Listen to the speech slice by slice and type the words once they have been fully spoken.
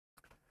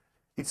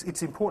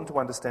It's important to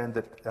understand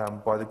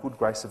that by the good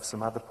grace of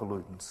some other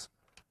pollutants,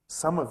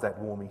 some of that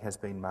warming has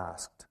been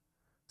masked.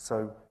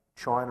 So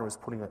China is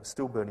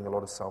still burning a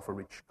lot of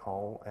sulphur-rich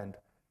coal, and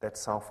that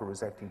sulphur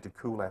is acting to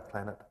cool our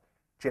planet.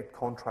 Jet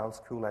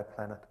contrails cool our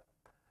planet,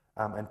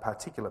 and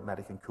particulate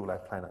matter can cool our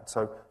planet.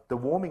 So the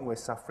warming we're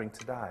suffering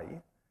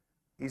today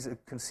is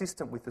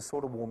consistent with the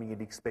sort of warming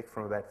you'd expect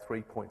from about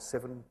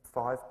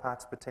 3.75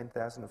 parts per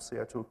 10,000 of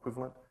CO2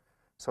 equivalent.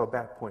 So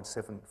about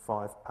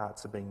 0.75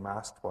 parts are being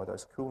masked by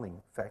those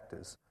cooling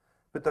factors.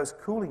 But those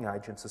cooling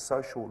agents are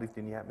so short-lived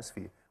in the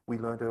atmosphere. We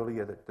learned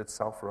earlier that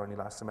sulphur only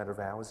lasts a matter of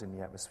hours in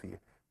the atmosphere.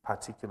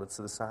 Particulates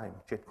are the same.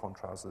 Jet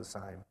contrails are the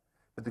same.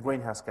 But the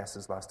greenhouse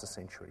gases last a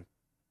century.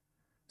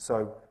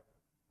 So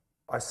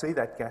I see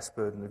that gas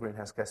burden, the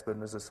greenhouse gas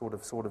burden, as a sort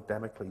of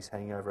Damocles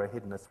hanging over our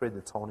head, and a thread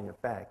that's holding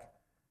it back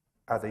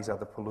are these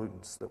other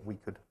pollutants that we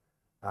could,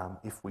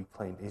 if we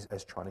clean,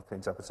 as China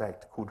cleans up its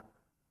act, could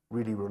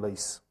really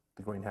release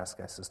the greenhouse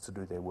gases to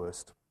do their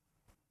worst.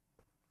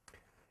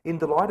 In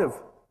the light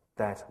of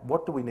that,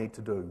 what do we need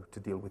to do to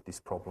deal with this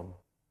problem?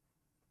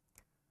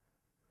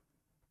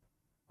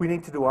 We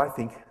need to do, I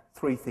think,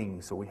 three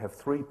things, or we have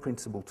three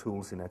principal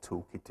tools in our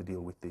toolkit to deal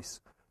with this.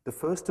 The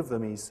first of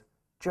them is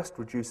just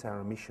reduce our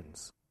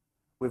emissions.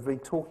 We've been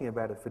talking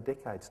about it for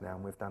decades now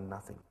and we've done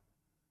nothing.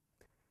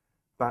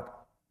 But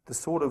the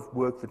sort of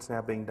work that's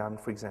now being done,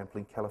 for example,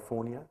 in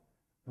California,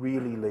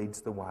 really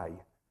leads the way.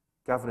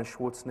 Governor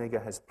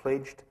Schwarzenegger has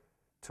pledged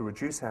to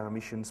reduce our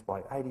emissions by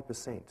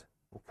 80%,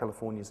 or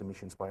California's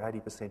emissions by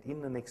 80%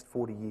 in the next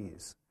 40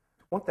 years.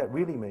 What that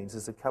really means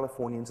is that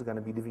Californians are going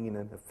to be living in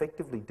an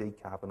effectively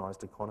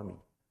decarbonised economy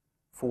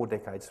 4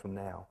 decades from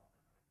now.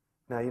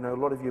 Now, you know,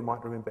 a lot of you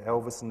might remember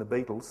Elvis and the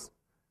Beatles.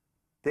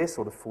 They're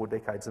sort of 4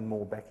 decades and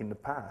more back in the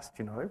past,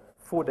 you know.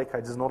 4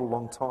 decades is not a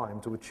long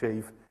time to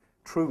achieve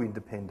true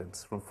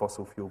independence from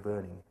fossil fuel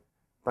burning.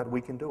 But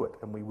we can do it,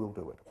 and we will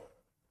do it.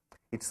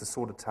 It's the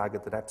sort of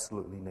target that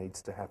absolutely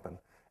needs to happen.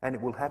 And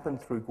it will happen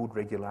through good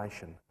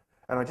regulation.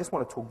 And I just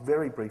want to talk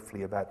very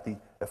briefly about the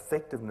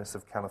effectiveness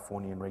of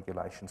Californian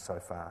regulation so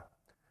far.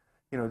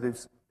 You know,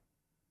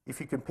 if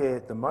you compare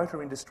the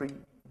motor industry,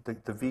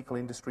 the vehicle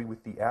industry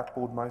with the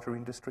outboard motor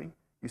industry,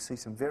 you see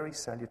some very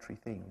salutary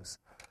things.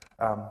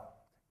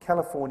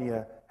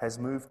 California has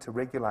moved to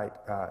regulate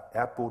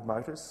outboard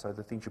motors, so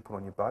the things you put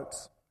on your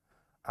boats,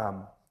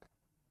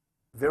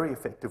 very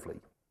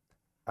effectively.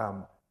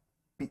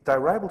 They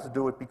were able to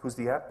do it because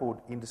the outboard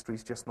industry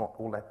is just not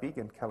all that big,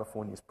 and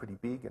California is pretty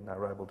big, and they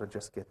were able to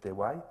just get their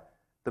way.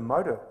 The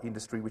motor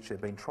industry, which they've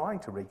been trying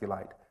to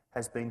regulate,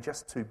 has been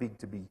just too big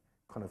to be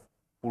kind of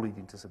bullied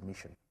into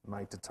submission,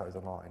 made to toe the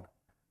line.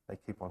 They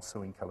keep on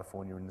suing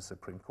California in the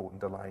Supreme Court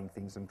and delaying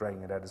things and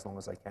dragging it out as long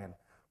as they can.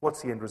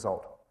 What's the end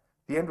result?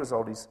 The end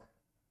result is,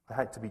 I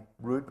hate to be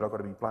rude, but I've got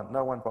to be blunt,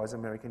 no one buys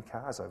American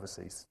cars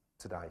overseas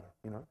today,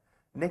 you know.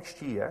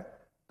 Next year,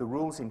 the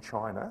rules in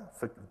China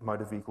for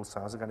motor vehicle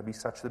sales are going to be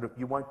such that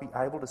you won't be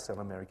able to sell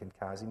American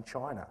cars in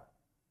China.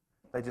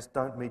 They just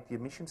don't meet the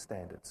emission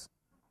standards.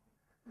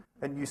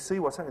 And you see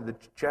what's happening. The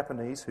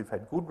Japanese, who've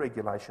had good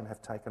regulation, have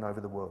taken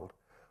over the world.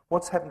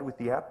 What's happened with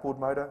the outboard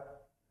motor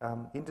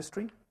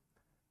industry?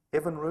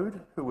 Evinrude,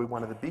 who were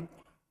one of the big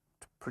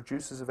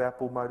producers of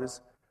outboard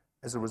motors,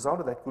 as a result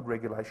of that good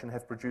regulation,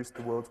 have produced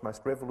the world's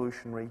most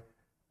revolutionary,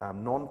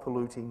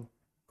 non-polluting,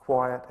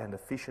 quiet and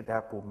efficient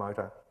outboard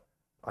motor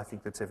I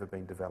think that's ever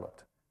been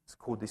developed. It's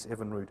called this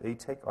Evinrude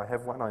E-Tech. I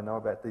have one, I know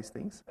about these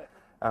things.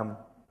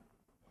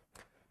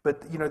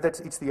 But you know,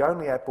 it's the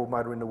only outboard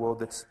motor in the world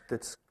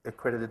that's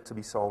accredited to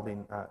be sold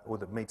in, or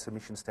that meets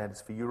emission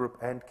standards for Europe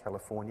and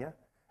California.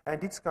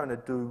 And it's going to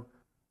do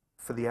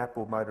for the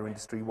outboard motor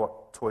industry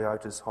what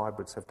Toyota's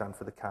hybrids have done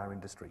for the car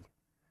industry.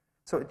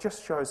 So it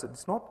just shows that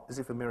it's not as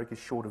if America's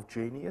short of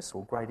genius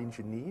or great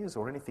engineers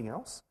or anything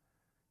else.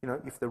 You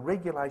know, if the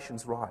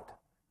regulation's right,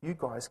 you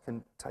guys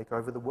can take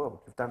over the world.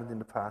 You've done it in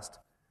the past.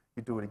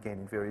 You do it again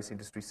in various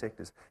industry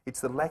sectors.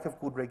 It's the lack of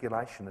good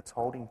regulation that's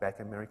holding back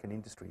American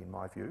industry, in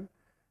my view,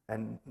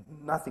 and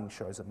nothing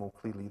shows it more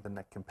clearly than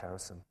that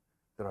comparison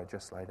that I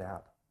just laid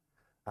out.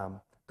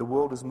 The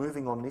world is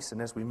moving on this,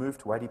 and as we move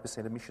to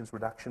 80% emissions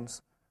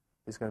reductions,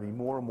 there's going to be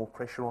more and more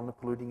pressure on the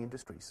polluting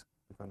industries.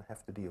 We're going to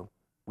have to deal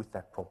with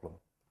that problem.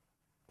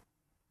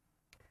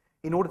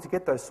 In order to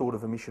get those sort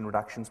of emission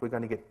reductions, we're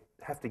going to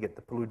have to get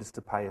the polluters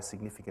to pay a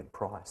significant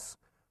price,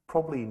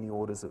 probably in the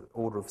order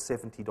of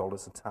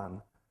 $70 a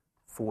tonne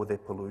for their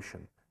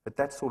pollution. At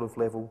that sort of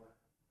level,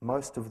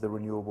 most of the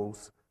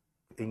renewables,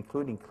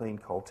 including clean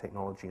coal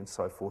technology and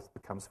so forth,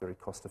 becomes very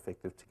cost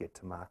effective to get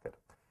to market.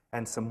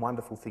 And some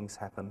wonderful things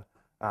happen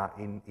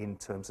in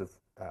terms of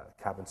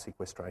carbon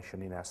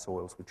sequestration in our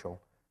soils, which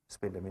I'll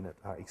spend a minute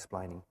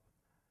explaining.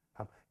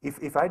 If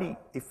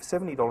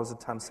 $70 a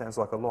tonne sounds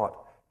like a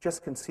lot,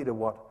 just consider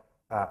what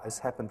has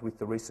happened with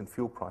the recent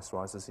fuel price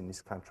rises in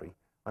this country.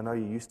 I know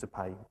you used to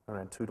pay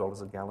around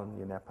 $2 a gallon,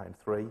 you're now paying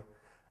 $3.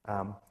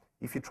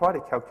 If you try to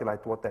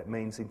calculate what that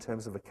means in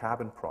terms of a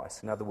carbon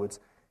price, in other words,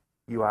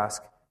 you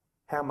ask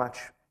how much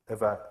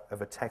of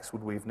a tax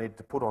would we have needed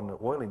to put on the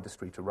oil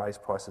industry to raise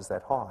prices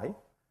that high,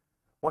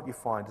 what you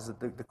find is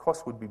that the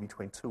cost would be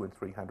between $200 and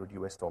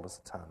 $300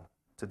 a tonne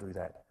to do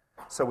that.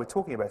 So we're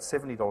talking about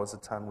 $70 a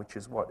tonne, which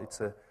is what?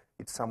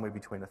 It's somewhere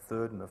between a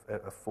third and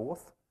a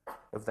fourth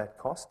of that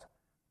cost.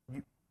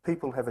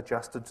 People have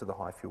adjusted to the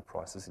high fuel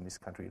prices in this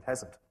country. It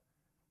hasn't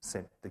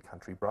sent the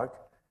country broke.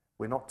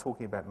 We're not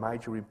talking about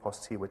major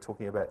imposts here. We're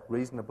talking about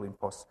reasonable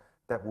imposts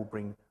that will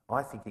bring,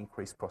 I think,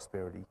 increased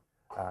prosperity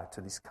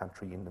to this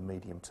country in the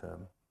medium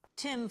term.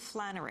 Tim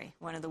Flannery,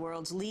 one of the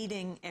world's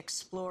leading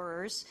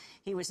explorers.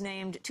 He was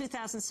named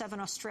 2007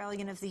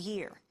 Australian of the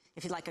Year.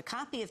 If you'd like a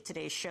copy of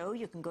today's show,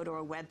 you can go to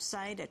our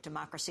website at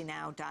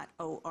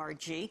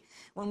democracynow.org.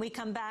 When we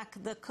come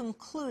back, the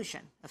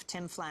conclusion of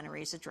Tim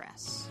Flannery's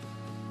address.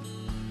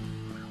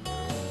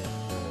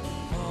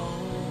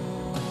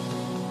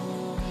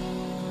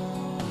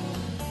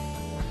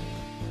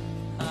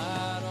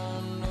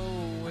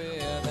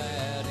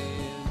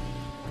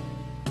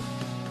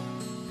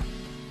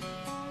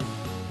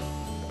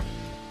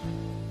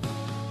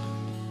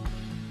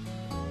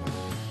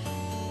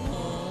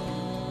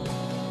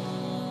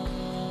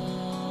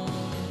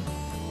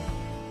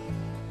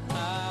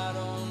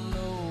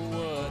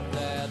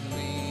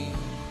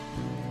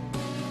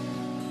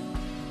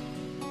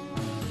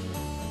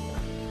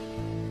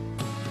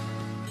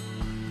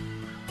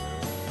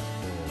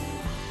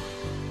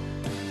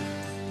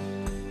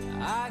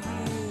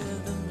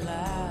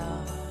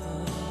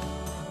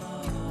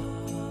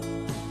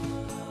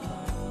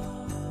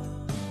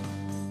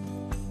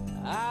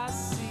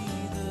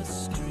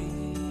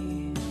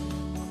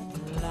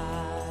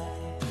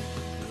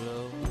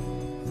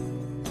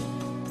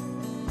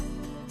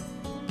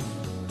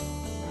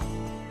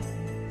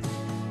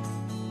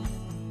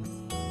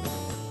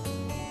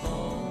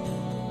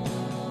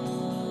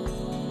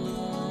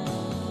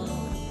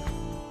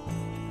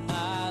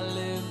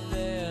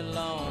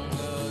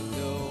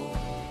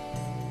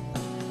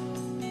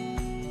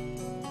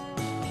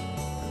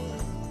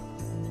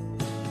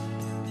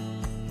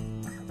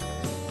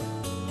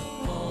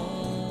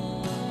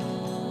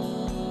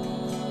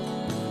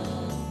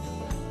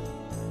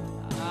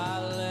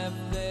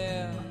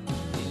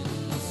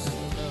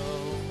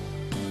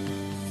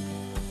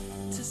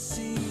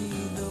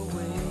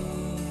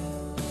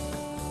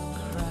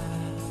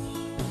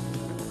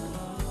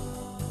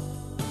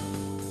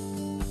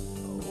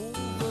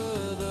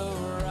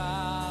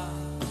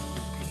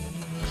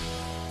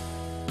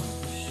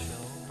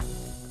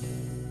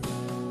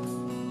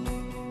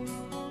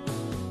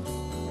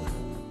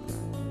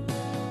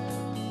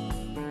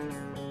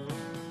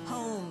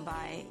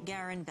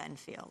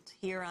 Benfield.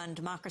 Here on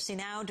Democracy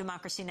Now!,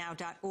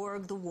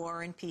 democracynow.org, The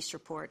War and Peace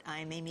Report.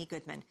 I'm Amy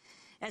Goodman.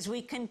 As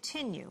we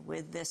continue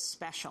with this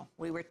special,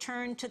 we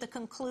return to the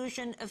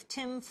conclusion of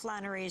Tim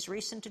Flannery's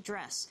recent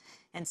address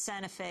in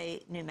Santa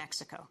Fe, New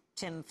Mexico.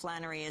 Tim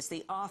Flannery is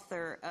the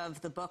author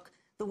of the book,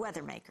 The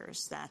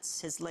Weathermakers.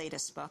 That's his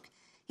latest book.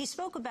 He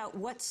spoke about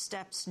what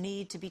steps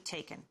need to be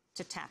taken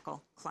to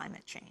tackle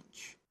climate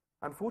change.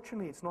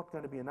 Unfortunately, it's not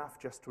going to be enough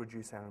just to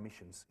reduce our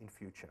emissions in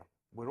future.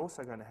 We're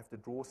also going to have to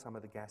draw some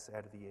of the gas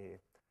out of the air.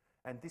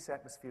 And this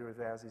atmosphere of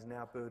ours is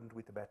now burdened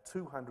with about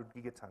 200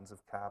 gigatons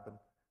of carbon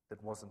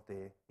that wasn't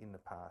there in the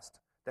past.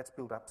 That's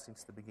built up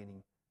since the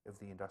beginning of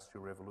the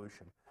Industrial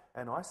Revolution.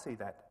 And I see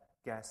that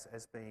gas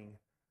as being,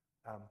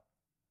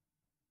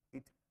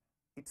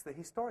 it's the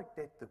historic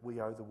debt that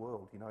we owe the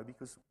world, you know,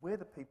 because we're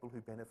the people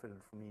who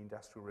benefited from the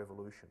Industrial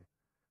Revolution.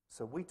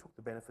 So we took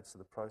the benefits of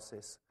the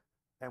process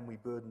and we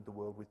burdened the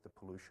world with the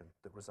pollution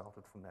that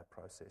resulted from that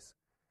process.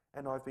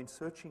 And I've been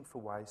searching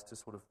for ways to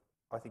sort of,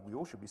 I think we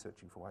all should be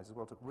searching for ways as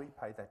well, to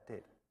repay that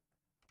debt.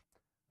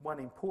 One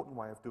important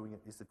way of doing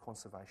it is the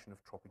conservation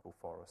of tropical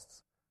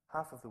forests.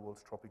 Half of the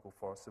world's tropical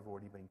forests have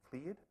already been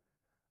cleared.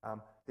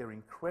 They're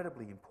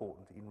incredibly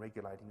important in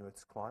regulating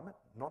Earth's climate,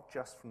 not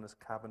just from the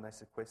carbon they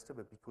sequester,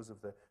 but because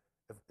of the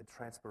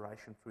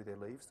transpiration through their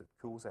leaves that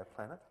cools our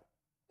planet.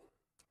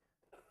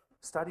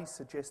 Studies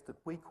suggest that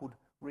we could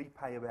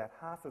repay about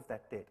half of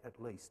that debt, at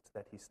least,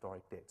 that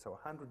historic debt. So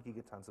 100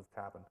 gigatons of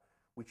carbon,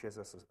 which as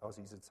us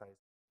Aussies would say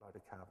is a load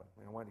of carbon.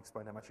 I won't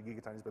explain how much a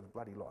gigaton is, but a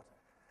bloody lot.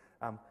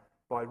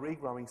 By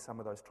regrowing some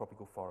of those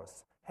tropical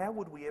forests. How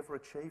would we ever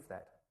achieve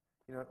that?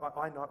 You know,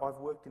 I know, I've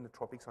worked in the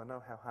tropics. I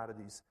know how hard it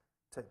is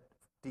to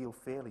deal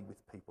fairly with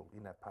people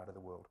in that part of the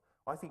world.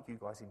 I think you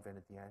guys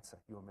invented the answer,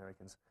 you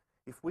Americans.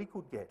 If we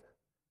could get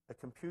a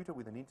computer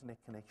with an internet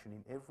connection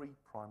in every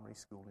primary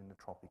school in the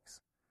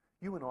tropics,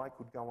 you and I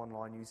could go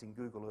online using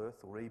Google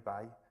Earth or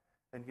eBay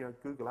and, you know,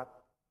 Google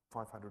up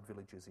 500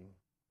 villages in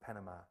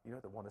Panama, you know,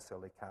 that want to sell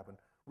their carbon.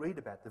 Read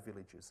about the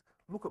villages.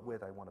 Look at where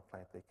they want to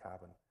plant their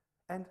carbon.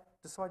 And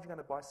decide you're going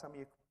to buy some of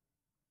your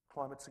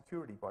climate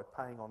security by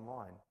paying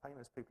online, paying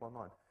those people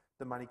online.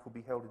 The money could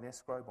be held in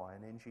escrow by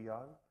an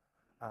NGO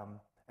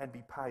and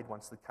be paid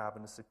once the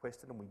carbon is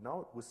sequestered. And we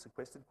know it was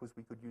sequestered because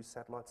we could use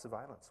satellite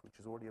surveillance, which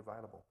is already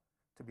available,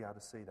 to be able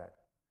to see that.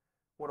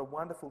 What a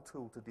wonderful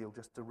tool to deal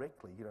just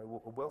directly, you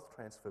know, a wealth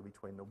transfer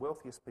between the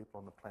wealthiest people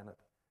on the planet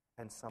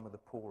and some of the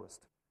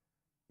poorest.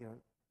 You know,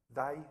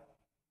 they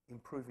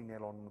improving their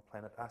lot on the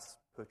planet, us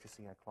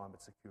purchasing our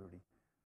climate security.